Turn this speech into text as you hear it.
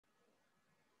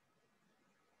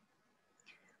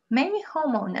Many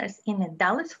homeowners in the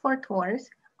Dallas-Fort Worth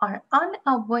are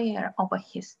unaware of a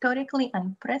historically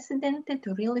unprecedented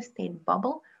real estate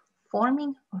bubble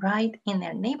forming right in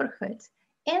their neighborhoods,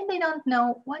 and they don't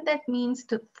know what that means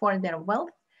for their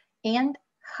wealth and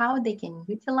how they can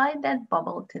utilize that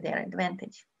bubble to their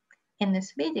advantage. In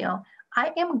this video,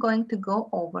 I am going to go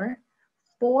over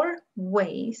four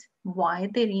reasons why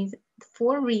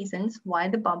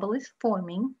the bubble is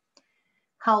forming,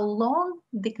 how long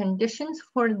the conditions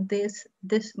for this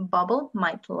bubble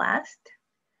might last,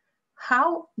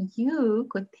 how you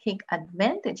could take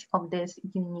advantage of this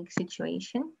unique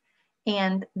situation,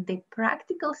 and the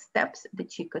practical steps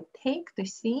that you could take to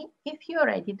see if you're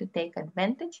ready to take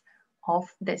advantage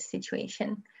of this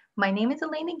situation. My name is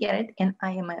Elena GARRETT, and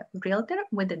I am a realtor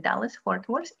with the Dallas-Fort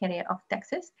Worth area of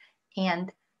Texas.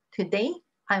 And today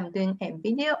I'm doing a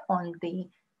video on the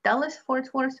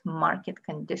Dallas-Fort Worth market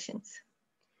conditions.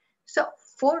 So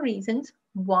 4 reasons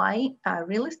why a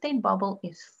real estate bubble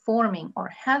is forming or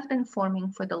has been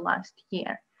forming for the last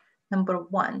year. Number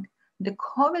 1, the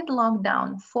COVID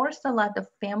lockdown forced a lot of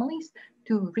families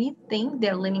to rethink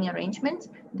their living arrangements.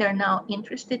 They're now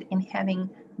interested in having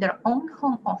their own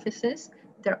home offices,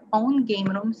 their own game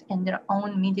rooms, and their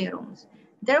own media rooms.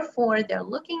 Therefore, they're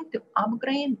looking to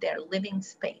upgrade their living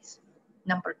space.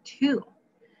 Number 2,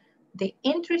 the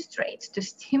interest rates, to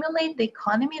stimulate the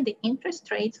economy, the interest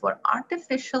rates were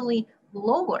artificially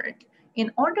lowered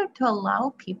in order to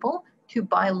allow people to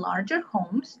buy larger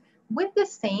homes with the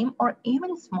same or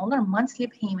even smaller monthly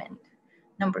payment.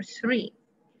 Number 3,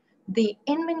 the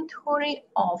inventory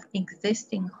of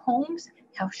existing homes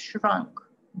have shrunk.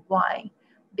 Why?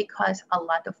 Because a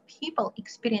lot of people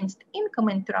experienced income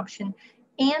interruption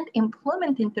and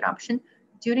employment interruption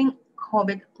during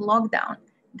COVID lockdown.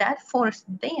 That forced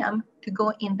them to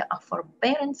go into a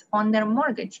forbearance on their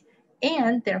mortgage,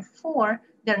 and therefore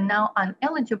they're now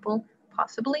ineligible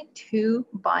possibly to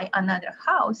buy another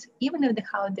house, even if the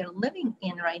house they're living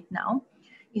in right now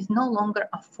is no longer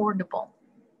affordable.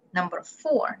 Number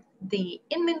 4, the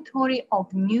inventory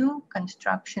of new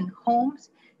construction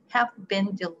homes have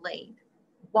been delayed.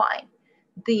 Why?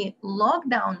 The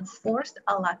lockdown forced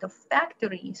a lot of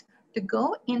factories to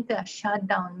go into a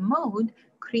shutdown mode,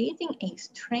 creating a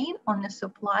strain on the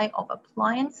supply of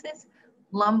appliances,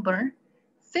 lumber,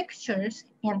 fixtures,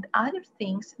 and other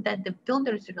things that the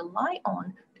builders rely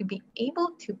on to be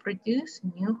able to produce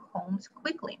new homes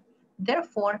quickly.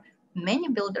 Therefore, many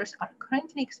builders are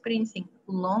currently experiencing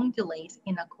long delays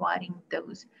in acquiring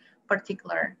those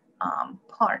particular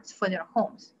parts for their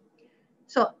homes.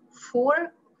 So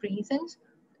 4 reasons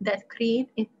that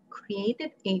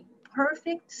created a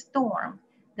perfect storm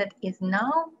that is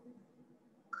now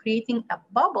creating a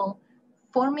bubble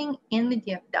forming in the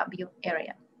DFW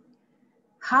area.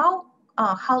 How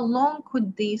long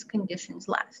could these conditions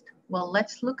last? Well,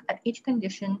 let's look at each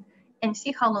condition and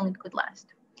see how long it could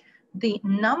last. The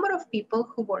number of people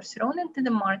who were thrown into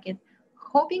the market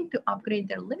hoping to upgrade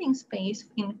their living space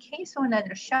in case of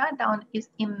another shutdown is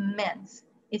immense.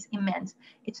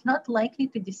 It's not likely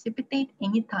to dissipate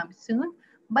anytime soon,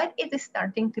 but it is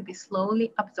starting to be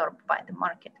slowly absorbed by the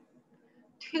market.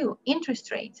 2, interest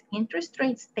rates. Interest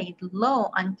rates stayed low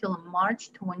until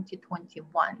March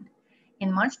 2021.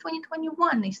 In March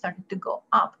 2021, they started to go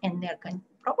up, and they're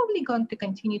probably going to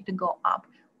continue to go up.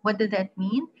 What does that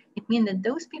mean? It means that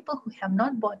those people who have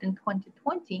not bought in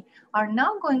 2020 are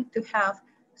now going to have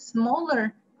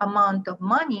smaller amount of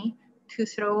money to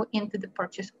throw into the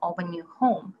purchase of a new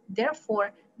home.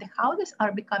 Therefore, the houses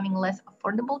are becoming less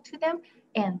affordable to them,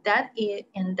 and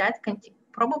that's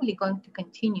probably going to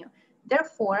continue.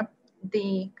 Therefore,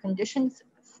 the conditions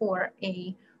for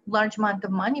a large amount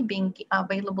of money being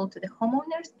available to the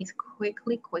homeowners is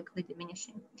quickly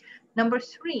diminishing. Number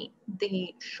 3,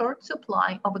 the short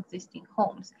supply of existing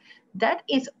homes. That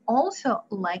is also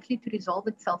likely to resolve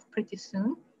itself pretty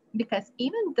soon, because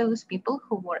even those people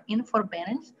who were in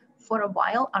forbearance for a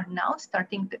while are now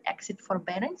starting to exit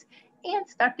forbearance and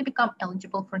start to become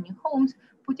eligible for new homes,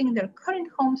 putting their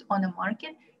current homes on the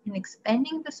market and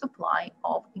expanding the supply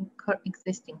of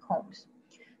existing homes.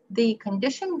 The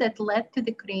condition that led to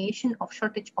the creation of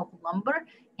shortage of lumber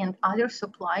and other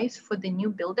supplies for the new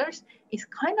builders is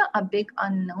kind of a big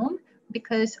unknown,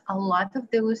 because a lot of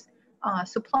those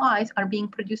supplies are being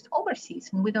produced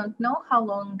overseas, and we don't know how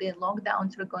long the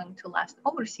lockdowns are going to last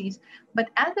overseas.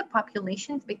 But as the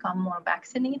populations become more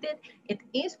vaccinated, it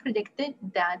is predicted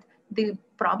that the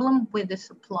problem with the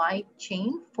supply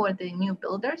chain for the new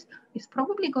builders is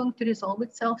probably going to resolve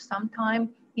itself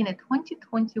sometime in a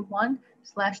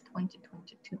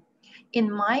 2021/2022.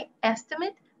 In my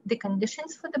estimate, the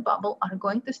conditions for the bubble are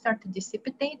going to start to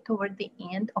dissipate toward the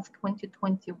end of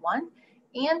 2021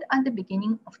 and at the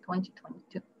beginning of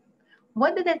 2022.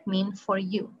 What does that mean for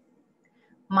you?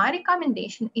 My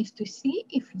recommendation is to see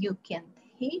if you can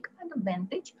take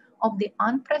advantage of the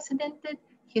unprecedented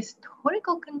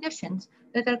historical conditions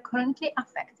that are currently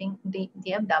affecting the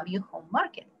DFW home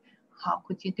market. How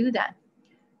could you do that?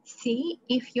 See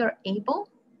if you're able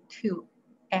to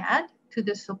add to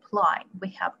the supply.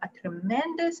 We have a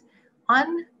tremendous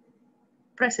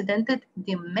unprecedented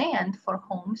demand for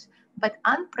homes, but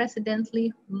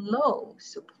unprecedentedly low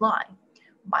supply.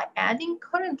 By adding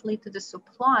currently to the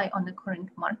supply on the current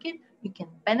market, you can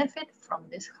benefit from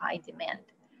this high demand.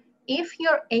 If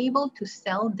you're able to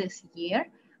sell this year,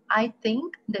 I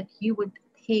think that you would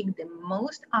take the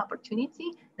most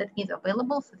opportunity that is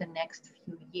available for the next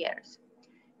few years.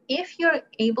 If you're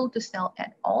able to sell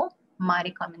at all, my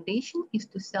recommendation is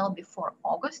to sell before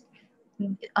August,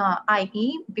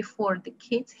 i.e. before the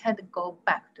kids had to go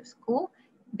back to school,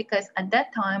 because at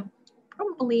that time,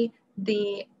 probably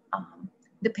the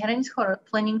parents who are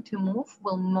planning to move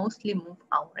will mostly move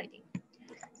already.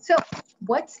 So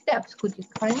what steps could you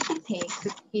currently take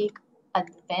to take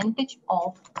advantage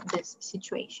of this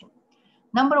situation?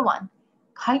 Number one,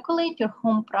 calculate your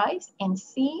home price and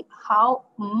see how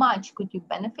much could you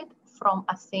benefit from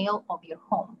a sale of your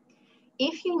home.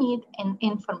 If you need an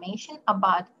information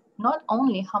about not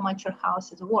only how much your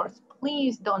house is worth,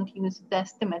 please don't use the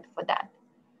estimate for that.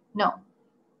 No,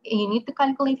 you need to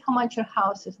calculate how much your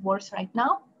house is worth right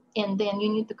now, and then you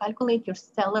need to calculate your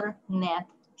seller net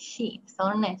sheet.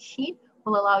 Seller net sheet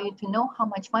will allow you to know how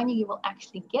much money you will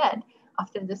actually get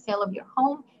after the sale of your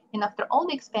home and after all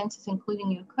the expenses,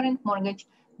 including your current mortgage,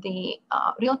 the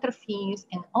realtor fees,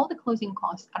 and all the closing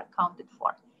costs are accounted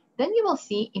for. Then you will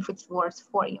see if it's worth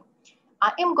for you.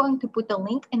 I am going to put a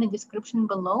link in the description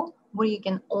below where you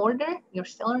can order your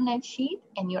seller net sheet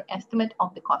and your estimate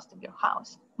of the cost of your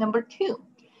house. Number two,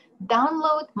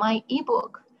 download my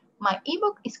ebook. My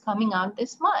ebook is coming out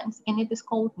this month and it is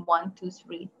called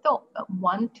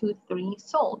 123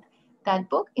 Sold. That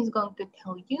book is going to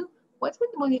tell you what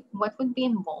would be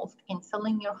involved in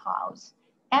selling your house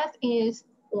as is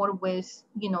or with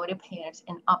repairs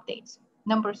and updates.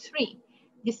 Number three,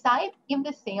 decide if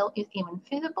the sale is even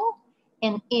feasible,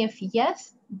 and if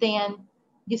yes, then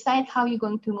decide how you're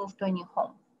going to move to a new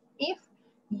home. If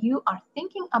you are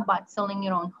thinking about selling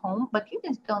your own home, but you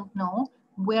just don't know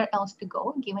where else to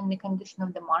go given the condition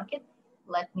of the market,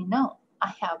 let me know.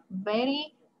 I have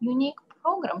very unique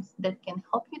programs that can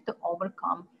help you to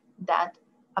overcome that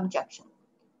objection.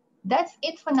 That's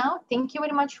it for now. Thank you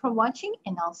very much for watching,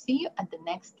 and I'll see you at the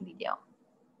next video.